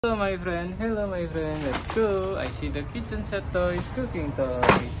Hello my friend, let's go. I see the kitchen set toys, cooking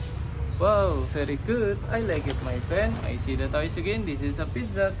toys. Wow, very good, I like it my friend. I see the toys again, this is a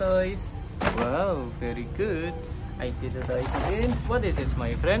pizza toys. Wow, very good. I see the toys again. What is this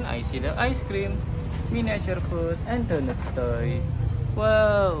my friend? I see the ice cream, miniature food and donuts toy.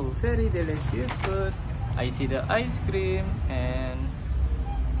 Wow, very delicious food. I see the ice cream and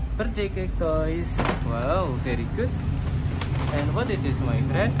birthday cake toys. Wow, very good. And what is this my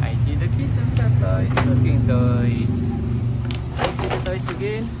friend? I see the kitchen set toys, cooking toys. I see the toys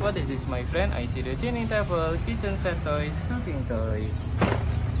again. What is this my friend? I see the dining table, kitchen set toys, cooking toys.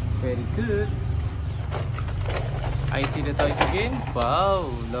 Very good. I see the toys again.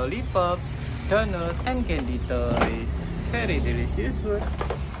 Wow, lollipop, donut and candy toys. Very delicious food.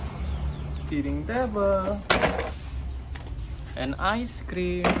 Dining table and ice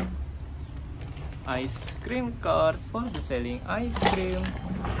cream. Ice cream cart for the selling ice cream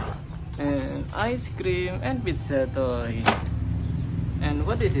and pizza toys. And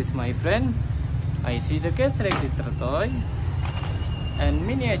what is this my friend? I see the cash register toy and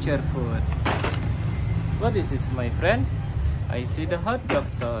miniature food. What is this my friend? I see the hot dog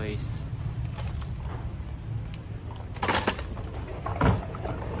toys.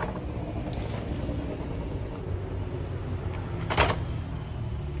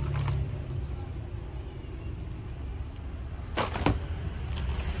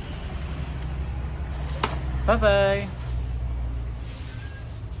 Bye bye.